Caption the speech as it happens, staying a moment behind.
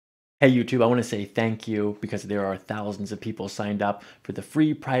Hey YouTube, I want to say thank you because there are thousands of people signed up for the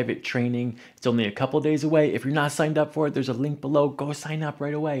free private training. It's only a couple days away. If you're not signed up for it, there's a link below. Go sign up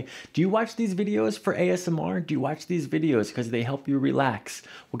right away. Do you watch these videos for ASMR? Do you watch these videos because they help you relax?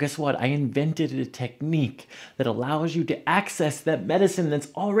 Well, guess what? I invented a technique that allows you to access that medicine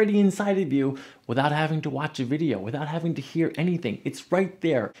that's already inside of you without having to watch a video, without having to hear anything. It's right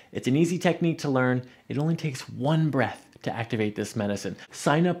there. It's an easy technique to learn. It only takes one breath to activate this medicine.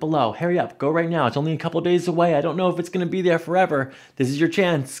 Sign up below. Hurry up. Go right now. It's only a couple days away. I don't know if it's going to be there forever. This is your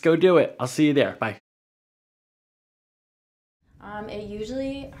chance. Go do it. I'll see you there. Bye. It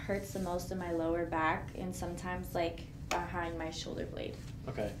usually hurts the most in my lower back and sometimes like behind my shoulder blade.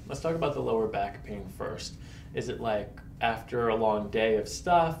 Okay, let's talk about the lower back pain first. Is it like after a long day of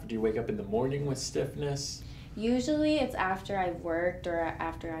stuff? Do you wake up in the morning with stiffness? Usually it's after I've worked or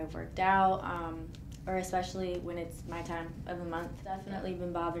after I've worked out. Or especially when it's my time of the month. Definitely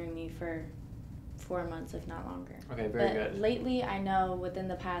been bothering me for 4 months, if not longer. Okay, very good. Lately, I know within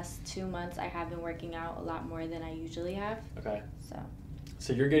the past 2 months, I have been working out a lot more than I usually have. Okay.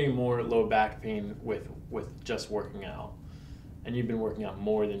 So you're getting more low back pain with just working out. And you've been working out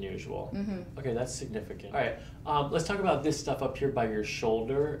more than usual. Mm-hmm. Okay, that's significant. All right, let's talk about this stuff up here by your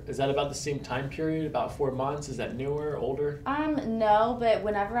shoulder. Is that about the same time period, about 4 months? Is that newer, older? No, but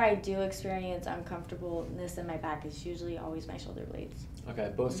whenever I do experience uncomfortableness in my back, it's usually always my shoulder blades.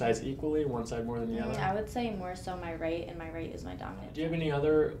 Okay, both sides equally, one side more than the other? I would say more so my right, and my right is my dominant. Do you have any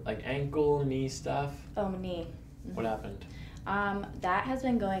other, like ankle, knee stuff? Oh, knee. Mm-hmm. What happened? That has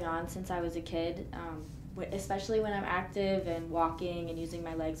been going on since I was a kid. Especially when I'm active and walking and using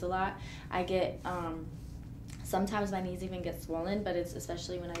my legs a lot, I get, sometimes my knees even get swollen, but it's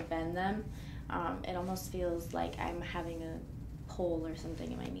especially when I bend them, it almost feels like I'm having a hole or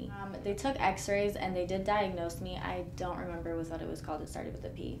something in my knee. They took x-rays and they did diagnose me. I don't remember what it was called. It started with a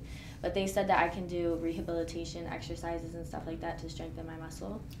P. But they said that I can do rehabilitation exercises and stuff like that to strengthen my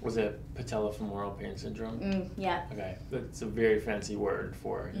muscle. Was it patellofemoral pain syndrome? Yeah. Okay, that's a very fancy word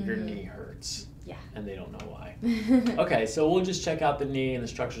for your knee hurts. Yeah. And they don't know why. Okay, so we'll just check out the knee and the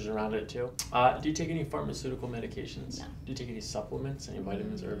structures around it too. Do you take any pharmaceutical medications? No. Do you take any supplements, any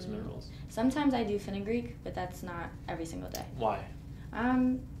vitamins, herbs, minerals? Sometimes I do fenugreek, but that's not every single day. Why?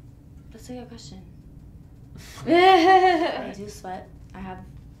 That's a good question. I do sweat. I have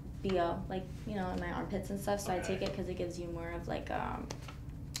BO, like, you know, in my armpits and stuff, so I take it because it gives you more of like a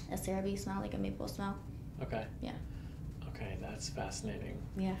CRB smell, like a maple smell. Okay. Yeah. Okay, that's fascinating.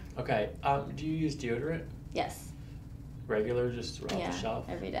 Yeah. Okay, do you use deodorant? Yes. Regular, just off the shelf?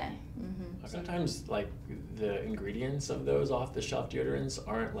 Every day. Mm-hmm. Okay. Sometimes, like, the ingredients of those off-the-shelf deodorants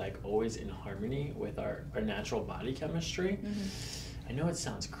aren't, like, always in harmony with our natural body chemistry. Mm-hmm. I know it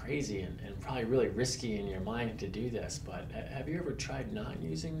sounds crazy and probably really risky in your mind to do this, but have you ever tried not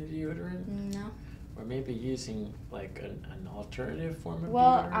using the deodorant? No. Or maybe using like an alternative form of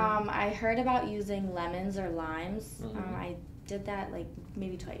deodorant? I heard about using lemons or limes. Mm-hmm. I did that like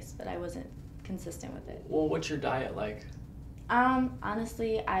maybe twice, but I wasn't consistent with it. Well, what's your diet like?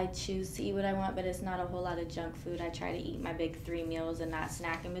 Honestly, I choose to eat what I want, but it's not a whole lot of junk food. I try to eat my big 3 meals and not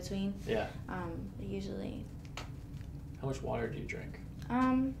snack in between. Yeah. Usually. How much water do you drink?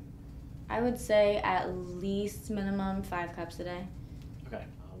 I would say at least minimum 5 cups a day. Okay.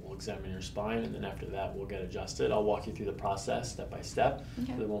 We'll examine your spine, and then after that we'll get adjusted. I'll walk you through the process step by step.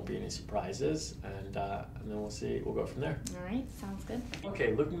 Okay. So there won't be any surprises, and then we'll go from there. All right, sounds good.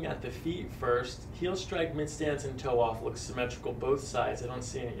 Okay, looking at the feet first, heel strike, mid stance, and toe off looks symmetrical both sides. I don't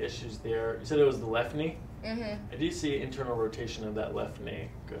see any issues there. You said it was the left knee? Mm-hmm. I do see internal rotation of that left knee.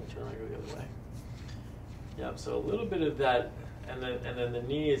 Go and turn around, go the other way. Yep, so a little bit of that, and then the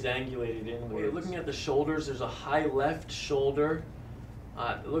knee is angulated inward. Looking at the shoulders, there's a high left shoulder.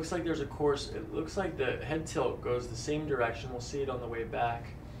 It looks like there's a course. It looks like the head tilt goes the same direction. We'll see it on the way back.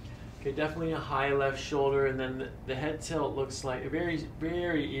 Okay, definitely a high left shoulder, and then the head tilt looks like very,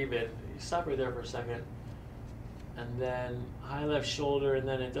 very even. You stop right there for a second. And then high left shoulder, and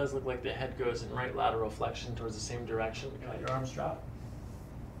then it does look like the head goes in right lateral flexion towards the same direction. Got your arms drop.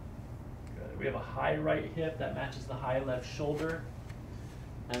 Good. We have a high right hip that matches the high left shoulder.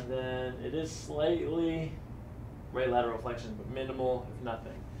 And then it is slightly right lateral flexion, but minimal, if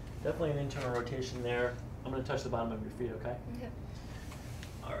nothing. Definitely an internal rotation there. I'm going to touch the bottom of your feet, okay? Okay.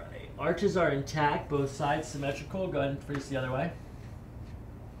 All right. Arches are intact, both sides symmetrical. Go ahead and face the other way.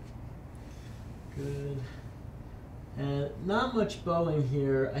 Good. And not much bowing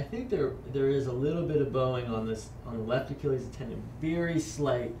here. I think there is a little bit of bowing on the left Achilles tendon. Very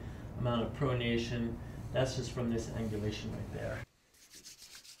slight amount of pronation. That's just from this angulation right there.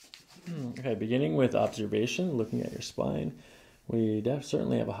 Okay, beginning with observation, looking at your spine. We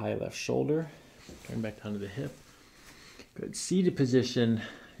certainly have a high left shoulder. Going back down to the hip. Good. Seated position.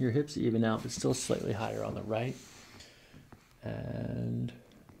 Your hips even out, but still slightly higher on the right. And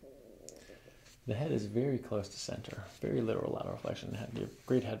the head is very close to center. Very literal lateral flexion. You have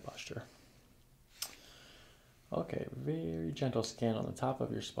great head posture. Okay, very gentle scan on the top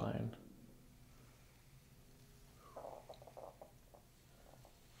of your spine.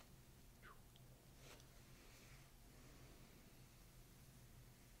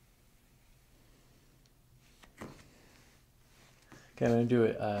 Okay, I'm going to do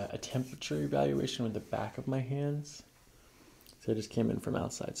a temperature evaluation with the back of my hands. So I just came in from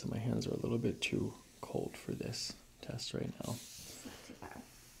outside, so my hands are a little bit too cold for this test right now. It's not too bad.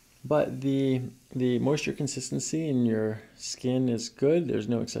 But the moisture consistency in your skin is good. There's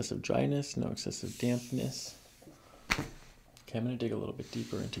no excessive dryness, no excessive dampness. Okay, I'm going to dig a little bit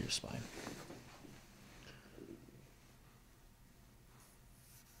deeper into your spine.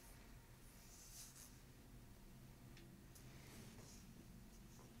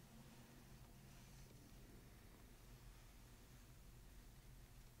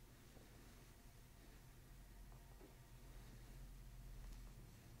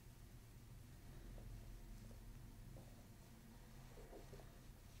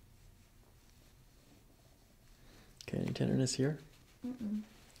 Okay, any tenderness here? Mm-mm.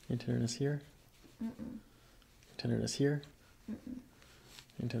 Any tenderness here? Mm-mm. Tenderness here? Mm-mm.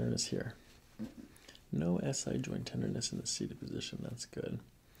 Any tenderness here? Mm-mm. No SI joint tenderness in the seated position. That's good.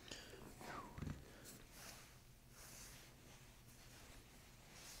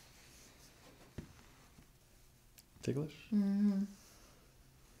 Ticklish? Mm-hmm.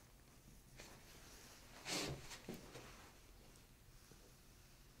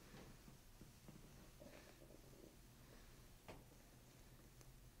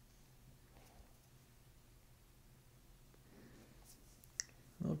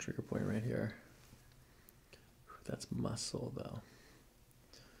 No trigger point right here. That's muscle though.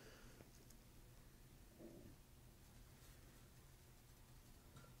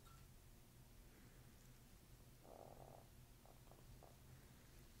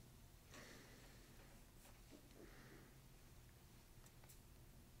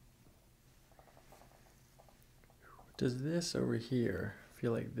 Does this over here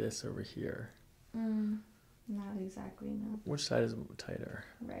feel like this over here? Not exactly, no. Which side is tighter?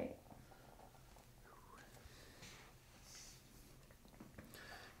 Right.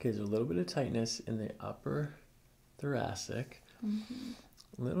 Okay, there's a little bit of tightness in the upper thoracic. Mm-hmm.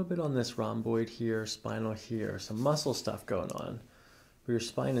 A little bit on this rhomboid here, spinal here, some muscle stuff going on. But your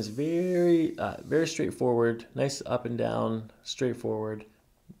spine is very, very straightforward, nice up and down, straightforward.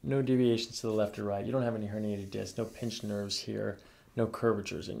 No deviations to the left or right. You don't have any herniated discs, no pinched nerves here, no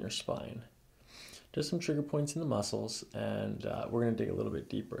curvatures in your spine. Just some trigger points in the muscles, and we're going to dig a little bit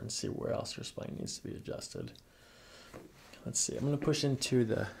deeper and see where else your spine needs to be adjusted. Let's see, I'm going to push into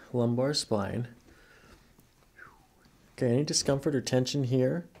the lumbar spine. Okay, any discomfort or tension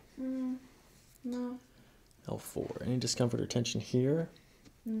here? No. L4. Any discomfort or tension here?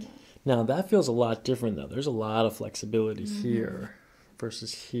 No. Now that feels a lot different though. There's a lot of flexibility here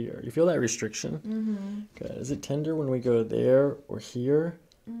versus here. You feel that restriction? Mm-hmm. Good. Is it tender when we go there or here?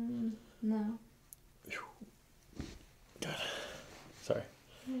 No. Good. Sorry.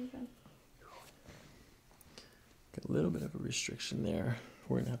 Okay. Got a little bit of a restriction there.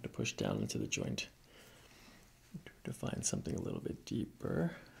 We're going to have to push down into the joint to find something a little bit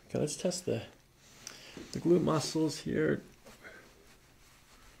deeper. Okay, let's test the glute muscles here.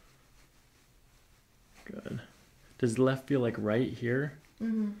 Good. Does the left feel like right here?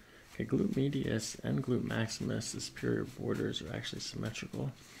 Mm-hmm. Okay, glute medius and glute maximus, the superior borders are actually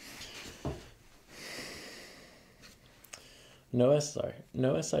symmetrical. No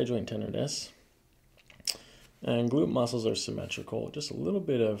SI joint tenderness. And glute muscles are symmetrical. Just a little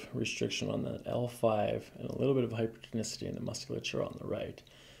bit of restriction on the L5 and a little bit of hypertonicity in the musculature on the right.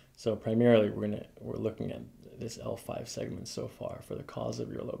 So primarily we're looking at this L5 segment so far for the cause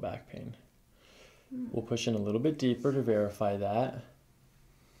of your low back pain. We'll push in a little bit deeper to verify that.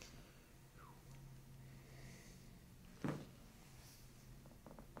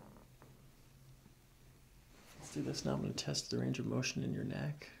 Let's do this now. I'm going to test the range of motion in your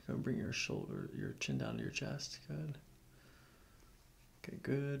neck. Go bring your chin down to your chest. Good. Okay,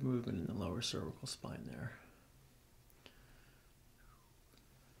 good movement in the lower cervical spine there.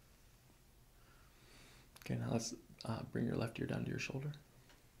 Okay, now let's bring your left ear down to your shoulder.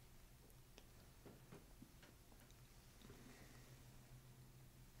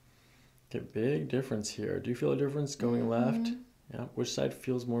 Okay, big difference here. Do you feel a difference going left? Yeah. Which side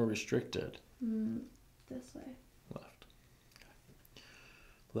feels more restricted? This way. Left. Okay.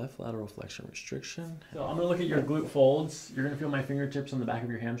 Left lateral flexion restriction. So I'm gonna look at your glute folds. You're gonna feel my fingertips on the back of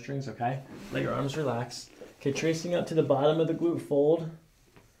your hamstrings, okay? Let your arms relax. Okay, tracing out to the bottom of the glute fold.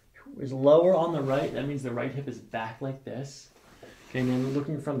 Is lower on the right. That means the right hip is back like this. Okay, and then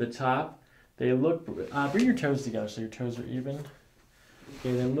looking from the top, they look, bring your toes together so your toes are even.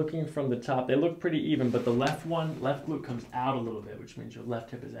 Okay, then looking from the top, they look pretty even, but the left glute comes out a little bit, which means your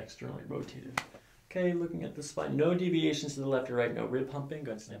left hip is externally rotated. Okay, looking at the spine, no deviations to the left or right, no rib humping.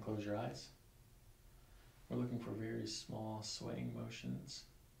 Go ahead and close your eyes. We're looking for very small swaying motions.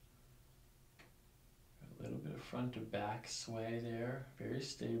 A little bit of front to back sway there, very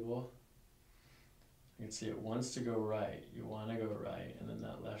stable. You can see it wants to go right. You want to go right, and then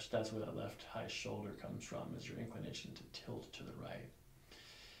that left, that's where that left high shoulder comes from, is your inclination to tilt to the right.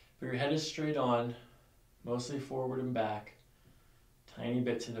 But your head is straight on, mostly forward and back, tiny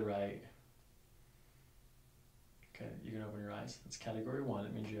bit to the right. Okay, you can open your eyes. That's category 1.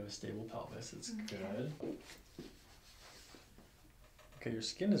 It means you have a stable pelvis. It's good. Okay, your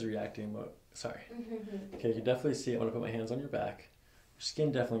skin is reacting. Sorry. Okay, you can definitely see it when I put my hands on your back. Your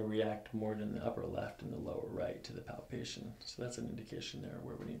skin definitely react more than the upper left and the lower right to the palpation. So that's an indication there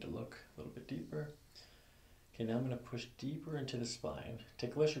where we need to look a little bit deeper. Okay, now I'm going to push deeper into the spine.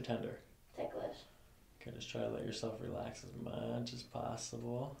 Ticklish or tender? Ticklish. Okay, just try to let yourself relax as much as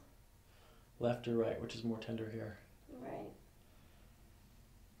possible. Left or right, which is more tender here? Right.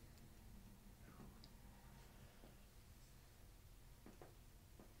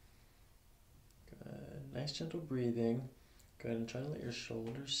 Good. Nice gentle breathing. Good, and try to let your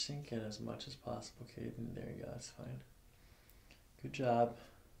shoulders sink in as much as possible. Okay, there you go, that's fine. Good job.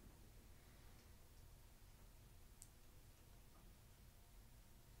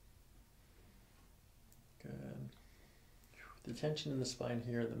 Good. The tension in the spine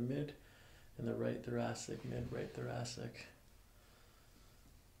here, the mid and the right thoracic, mid-right thoracic.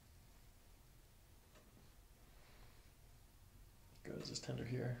 Good, is this tender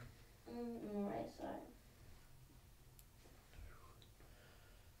here? Right side.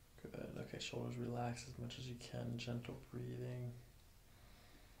 Good, okay, shoulders relax as much as you can, gentle breathing.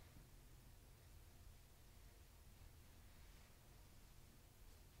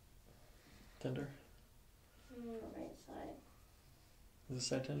 Tender? Right side. Is this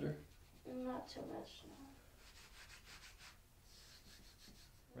side tender? Not too much,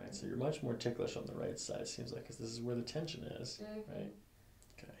 no. Right, so you're much more ticklish on the right side, seems like, because this is where the tension is, right?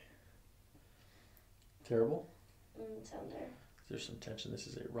 Okay. Terrible? Tender. There's some tension. This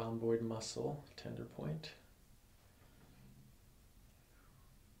is a rhomboid muscle, tender point.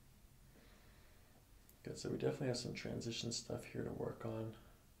 Good, so we definitely have some transition stuff here to work on.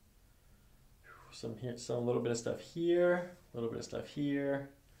 Some here, a little bit of stuff here, a little bit of stuff here.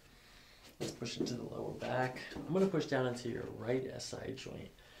 Let's push into the lower back. I'm going to push down into your right SI joint.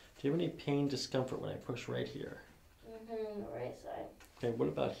 Do you have any pain, discomfort when I push right here? Right side. Okay, what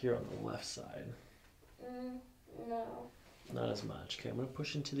about here on the left side? No. Not as much. Okay, I'm going to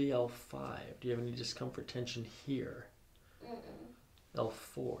push into the L5. Do you have any discomfort, tension here?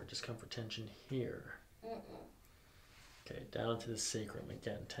 L4, discomfort, tension here. Okay, down to the sacrum.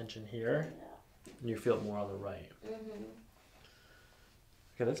 Again, tension here. Yeah. And you feel it more on the right.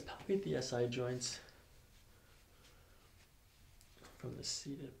 Okay, let's palpate the SI joints from the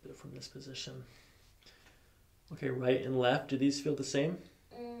seated, from this position. Okay, right and left, do these feel the same?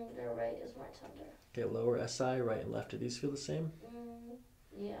 The right is more tender. Okay, lower SI, right and left, do these feel the same?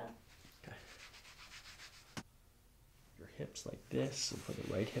 Yeah. Okay. Your hips like this, so put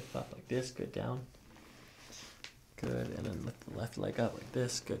the right hip up like this, good, down. Good, and then lift the left leg up like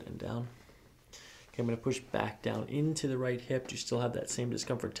this, good, and down. Okay, I'm going to push back down into the right hip. Do you still have that same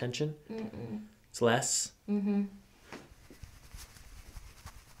discomfort, tension? It's less?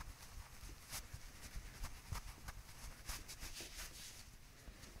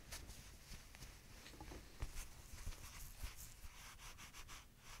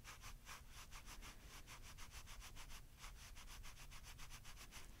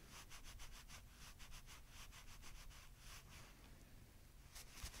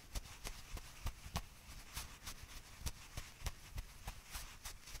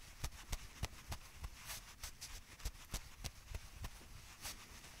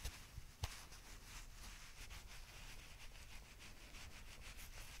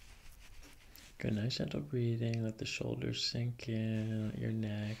 Good, nice gentle breathing. Let the shoulders sink in, let your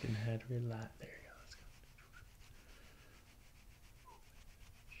neck and head relax. There you go. Let's go.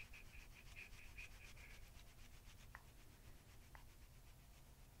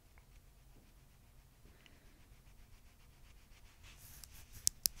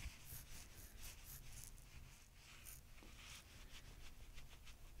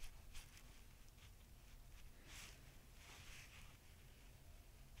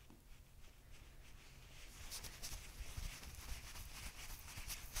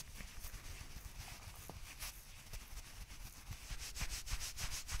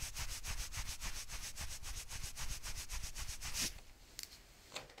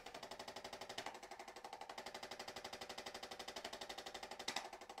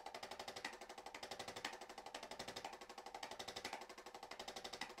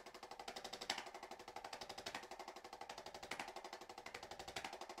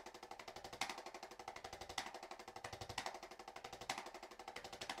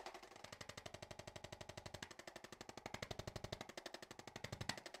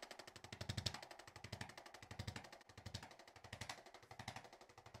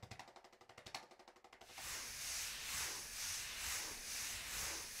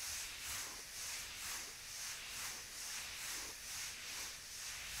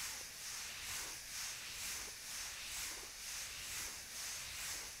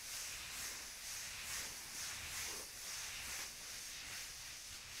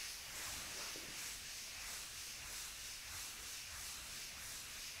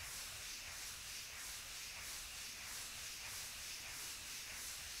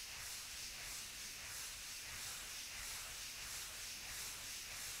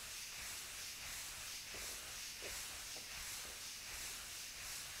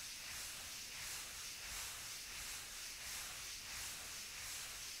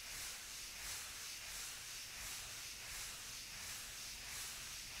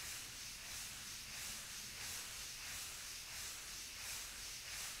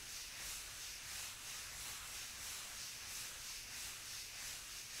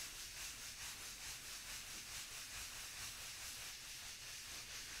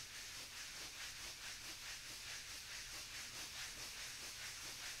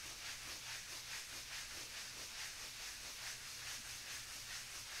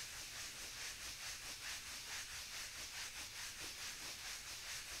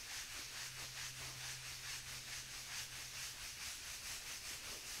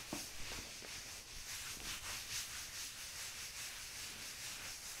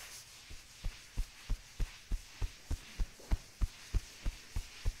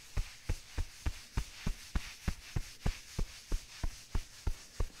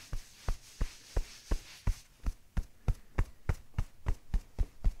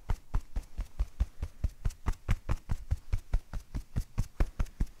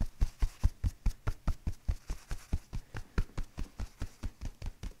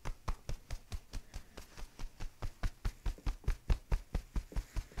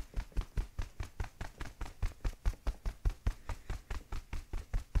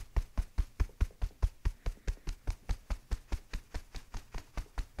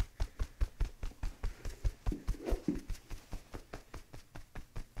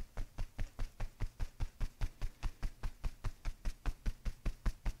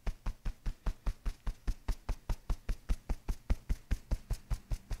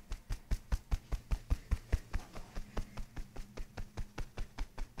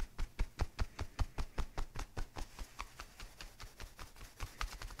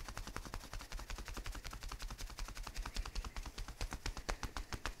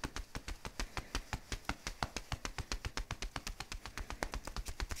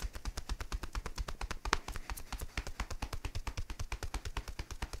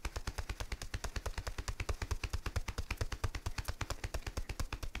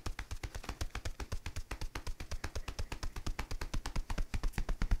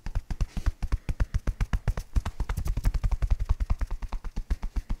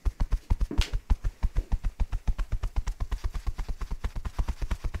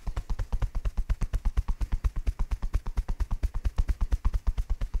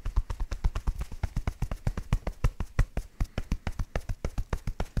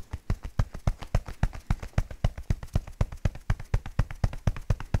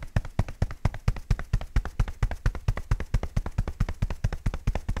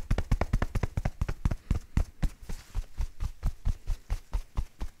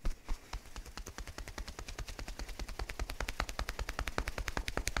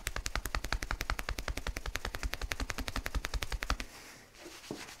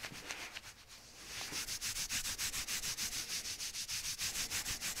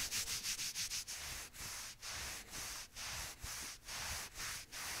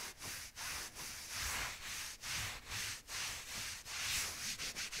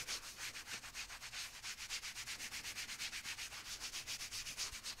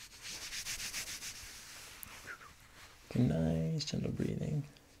 Nice, gentle breathing.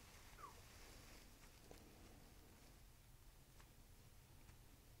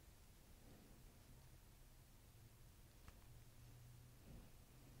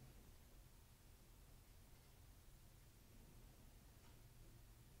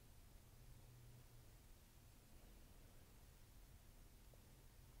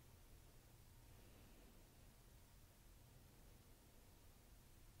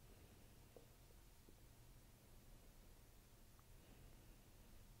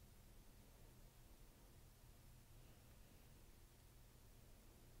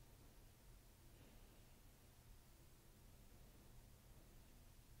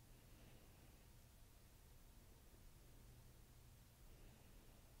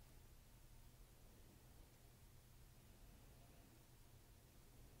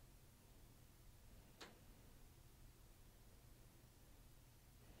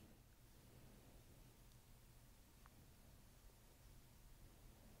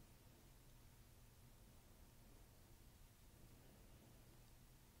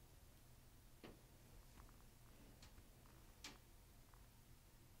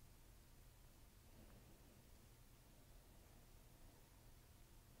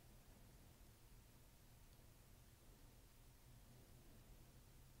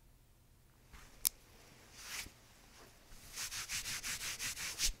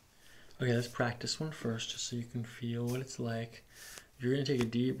 Okay, let's practice one first just so you can feel what it's like. You're going to take a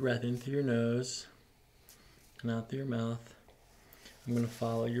deep breath in through your nose and out through your mouth. I'm going to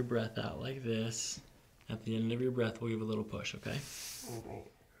follow your breath out like this. At the end of your breath, we'll give a little push, okay? All right.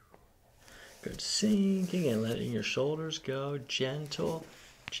 Good. Sinking and letting your shoulders go. Gentle,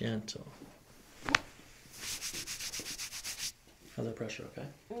 gentle. How's that pressure, okay?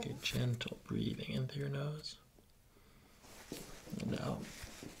 Okay, gentle breathing in through your nose and out.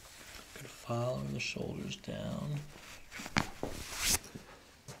 Good. Following the shoulders down.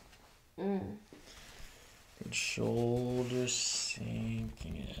 Good. Shoulders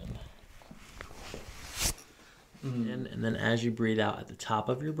sinking in. And then as you breathe out at the top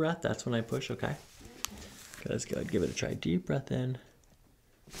of your breath, that's when I push, okay? Okay, that's good. Give it a try. Deep breath in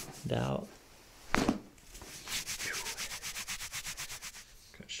and out. Good.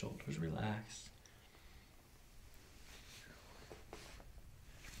 Shoulders relaxed.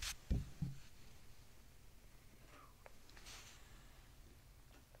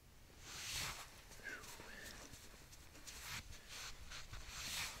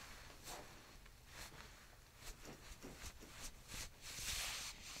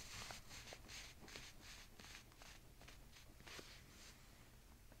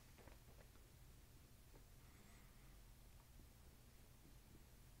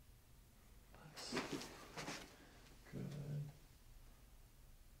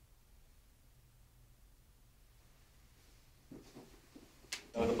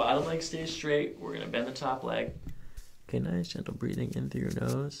 So the bottom leg stays straight. We're going to bend the top leg. Okay, nice, gentle breathing in through your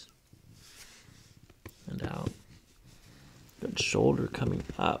nose and out. Good. Shoulder coming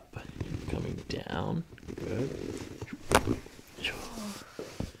up, coming down. Good.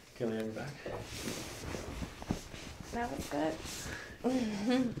 Okay, lay on your back. That was good.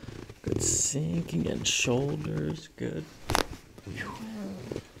 Good. Sinking in shoulders. Good. Lay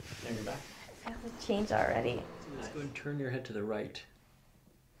on your back. I feel the change already. Let's go and turn your head to the right.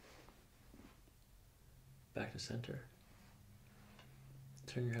 Back to center.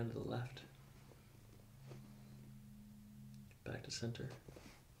 Turn your head to the left. Back to center.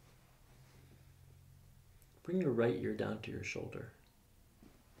 Bring your right ear down to your shoulder.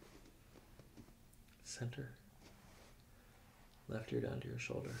 Center. Left ear down to your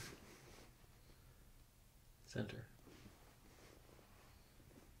shoulder. Center.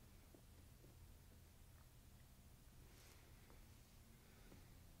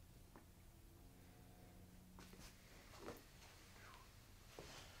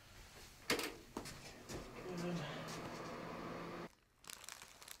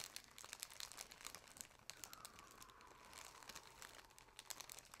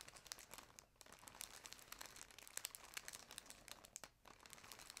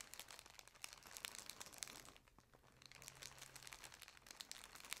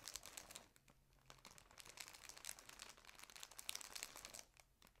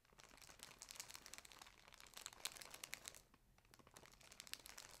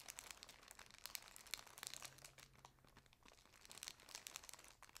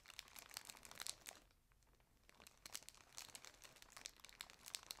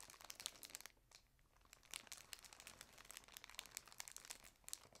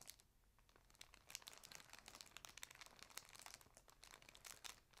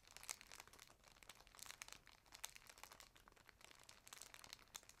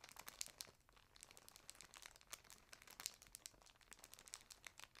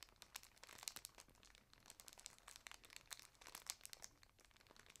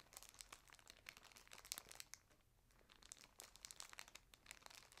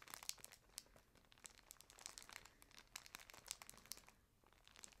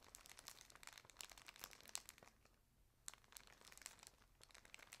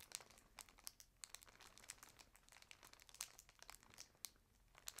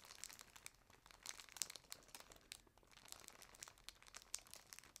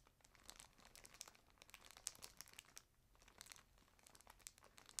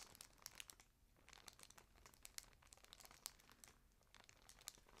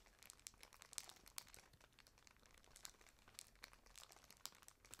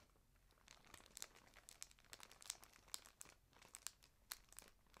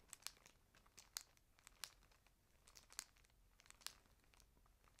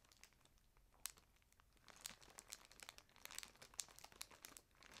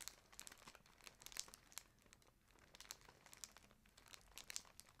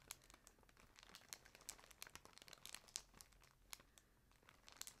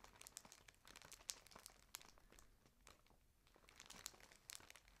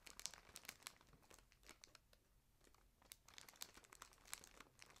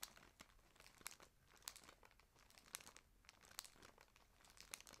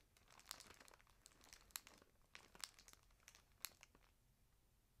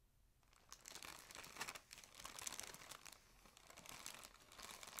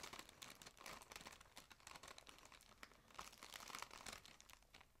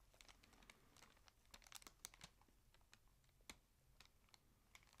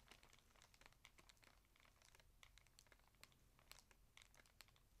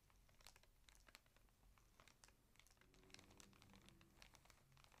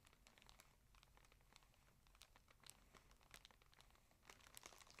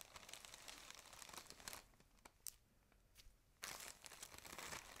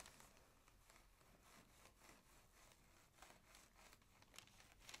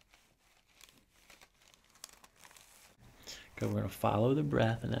 Good, we're gonna follow the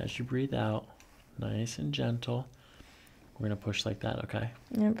breath, and as you breathe out, nice and gentle, we're gonna push like that, okay?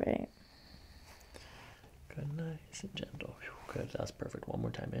 Yeah, right. Good, nice and gentle. Good, that's perfect. One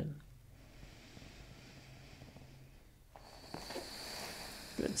more time in.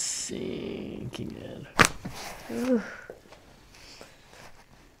 Good, sinking in. Ooh.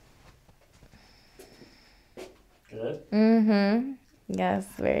 Good? Mm-hmm. Yes,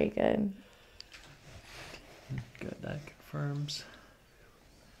 very good. Good, that confirms.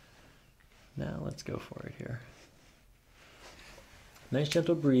 Now let's go for it here. Nice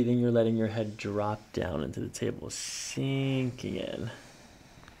gentle breathing. You're letting your head drop down into the table, sinking in.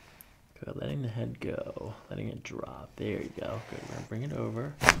 Good, letting the head go, letting it drop. There you go. Good, we're gonna bring it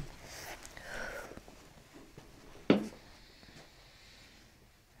over.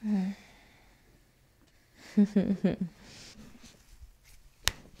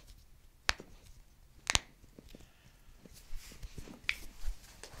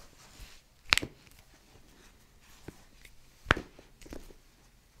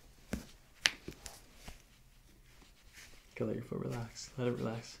 Go, let your foot relax. Let it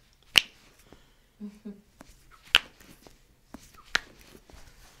relax.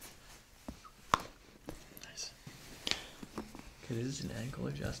 Nice. Okay, this is an ankle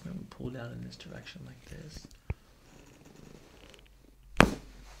adjustment. We pull down in this direction like this.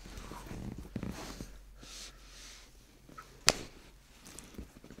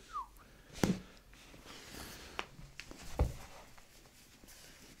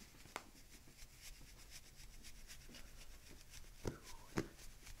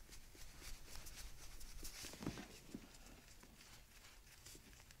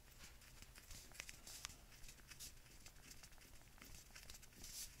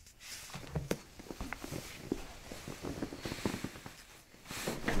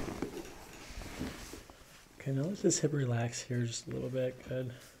 Okay, now let this hip relax here just a little bit.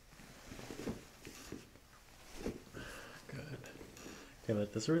 Good. Good. Okay,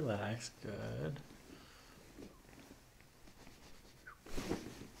 let this relax. Good.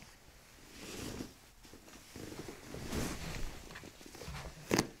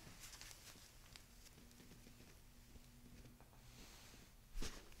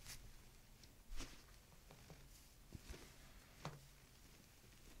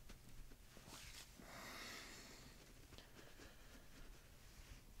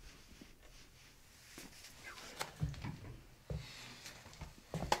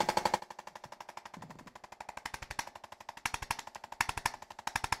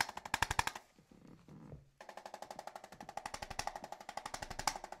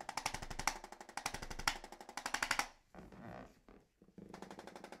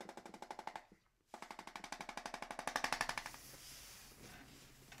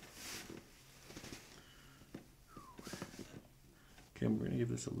 Okay, we're going to give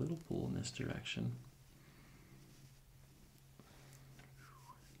this a little pull in this direction.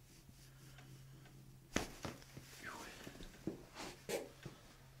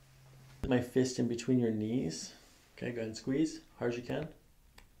 My fist in between your knees. Okay, go ahead and squeeze hard as you can. Did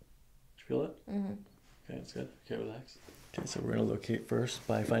you feel it? Mm-hmm. Okay, that's good. Okay, relax. Okay, so we're going to locate first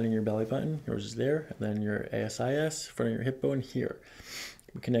by finding your belly button. Yours is there, and then your ASIS, front of your hip bone here.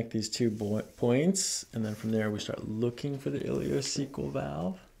 We connect these two points, and then from there we start looking for the ileocecal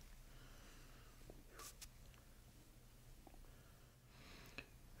valve.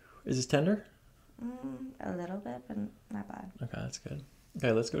 Is this tender? A little bit, but not bad. Okay, that's good.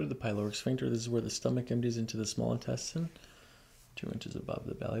 Okay, let's go to the pyloric sphincter. This is where the stomach empties into the small intestine, 2 inches above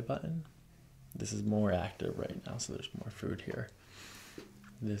the belly button. This is more active right now, so there's more food here.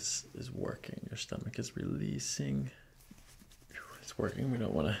 This is working. Your stomach is releasing. It's working. We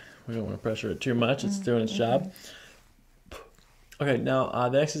don't want to pressure it too much. It's doing its job. Okay, now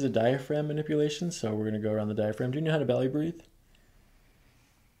the next is a diaphragm manipulation. So we're going to go around the diaphragm. Do you know how to belly breathe?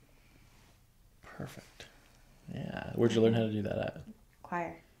 Perfect. Yeah. Where'd you learn how to do that at?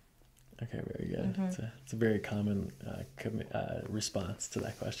 Choir. Okay, very good. It's a very common response to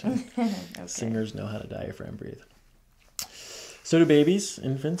that question. Okay. Singers know how to diaphragm breathe. So do babies,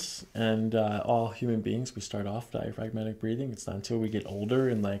 infants, and all human beings. We start off diaphragmatic breathing. It's not until we get older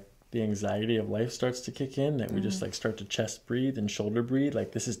and like the anxiety of life starts to kick in that we just like start to chest breathe and shoulder breathe.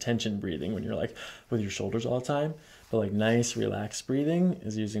 Like this is tension breathing when you're like with your shoulders all the time. But like nice relaxed breathing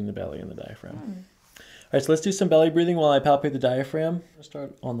is using the belly and the diaphragm. All right, so let's do some belly breathing while I palpate the diaphragm. I'll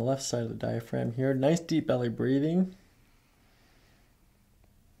start on the left side of the diaphragm here. Nice deep belly breathing.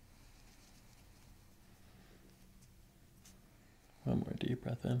 One more deep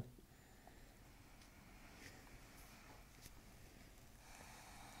breath in.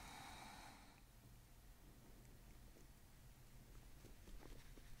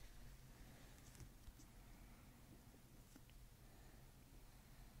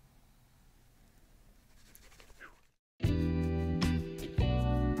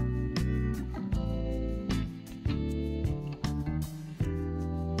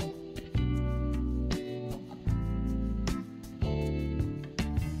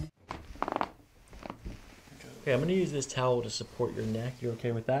 Okay, I'm going to use this towel to support your neck. You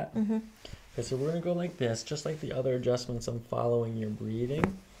okay with that? Mm-hmm. Okay, so we're going to go like this, just like the other adjustments. I'm following your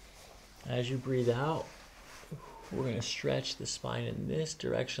breathing. As you breathe out, we're going to stretch the spine in this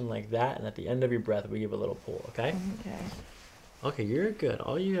direction like that, and at the end of your breath, we give a little pull, okay? Okay. Okay, you're good.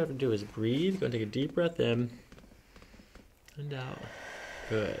 All you have to do is breathe. Go and take a deep breath in and out.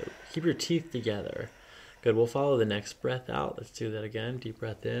 Good. Keep your teeth together. Good. We'll follow the next breath out. Let's do that again. Deep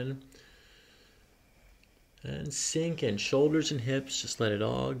breath in. And sink in. Shoulders and hips. Just let it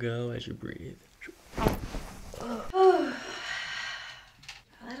all go as you breathe. A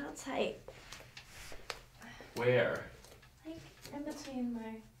little tight. Where? Like in between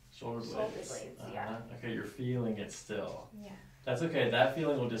my Shoulder blades. blades, yeah. Okay, you're feeling it still. Yeah. That's okay. That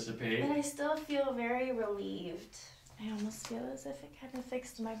feeling will dissipate. But I still feel very relieved. I almost feel as if it kind of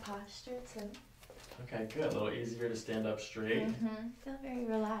fixed my posture too. Okay, good. A little easier to stand up straight. Mm-hmm. Feel very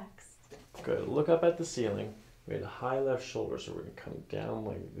relaxed. Good. Look up at the ceiling. We had a high left shoulder, so we're going to come down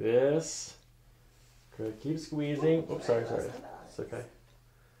like this. Good. Keep squeezing. Oops, sorry. It's okay.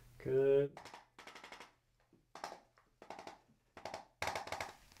 Good.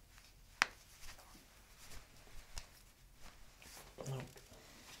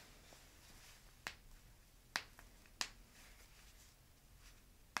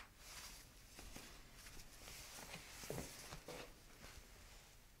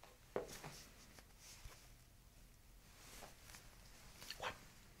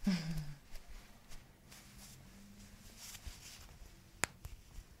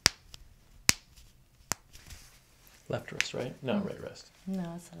 Left wrist, right? No, right wrist.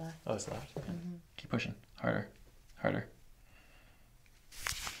 No, it's a lot. Oh, it's left. Okay. Keep pushing. Harder. Harder.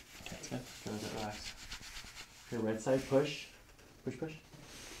 Okay, that's good. Good. Relax. Okay, right side, push. Push.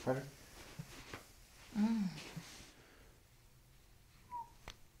 Harder.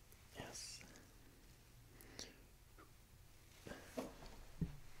 Yes.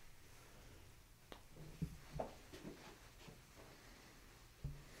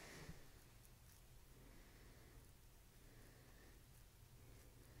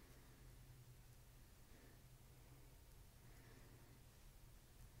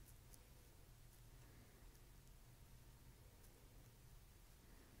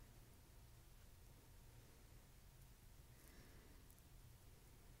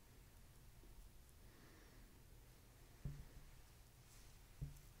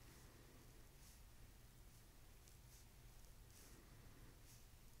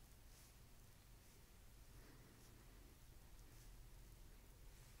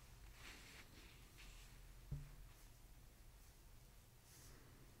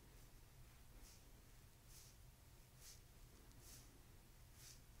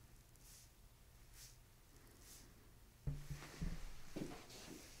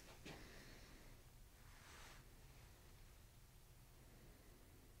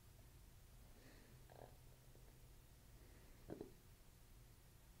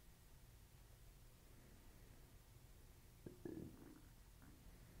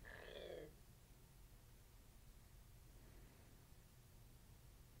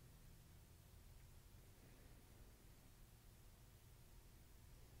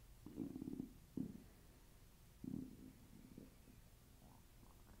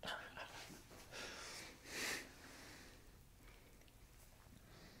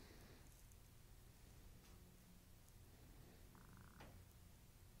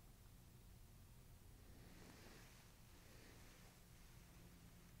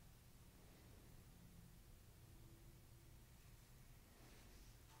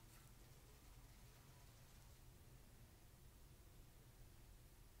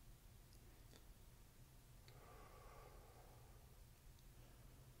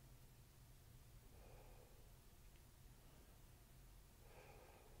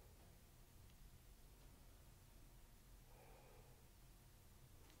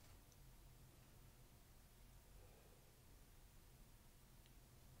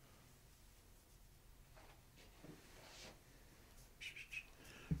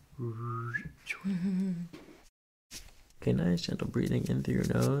 Okay, nice, gentle breathing in through your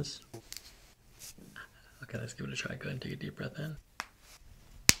nose. Okay, let's give it a try. Go ahead and take a deep breath in.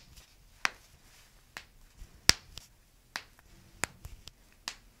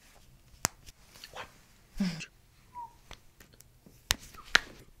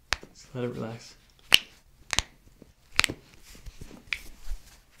 Just let it relax.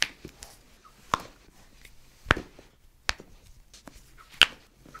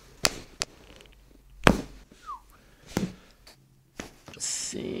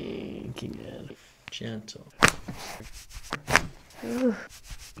 Sinking in. Gentle.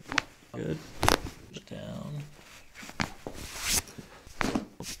 Good.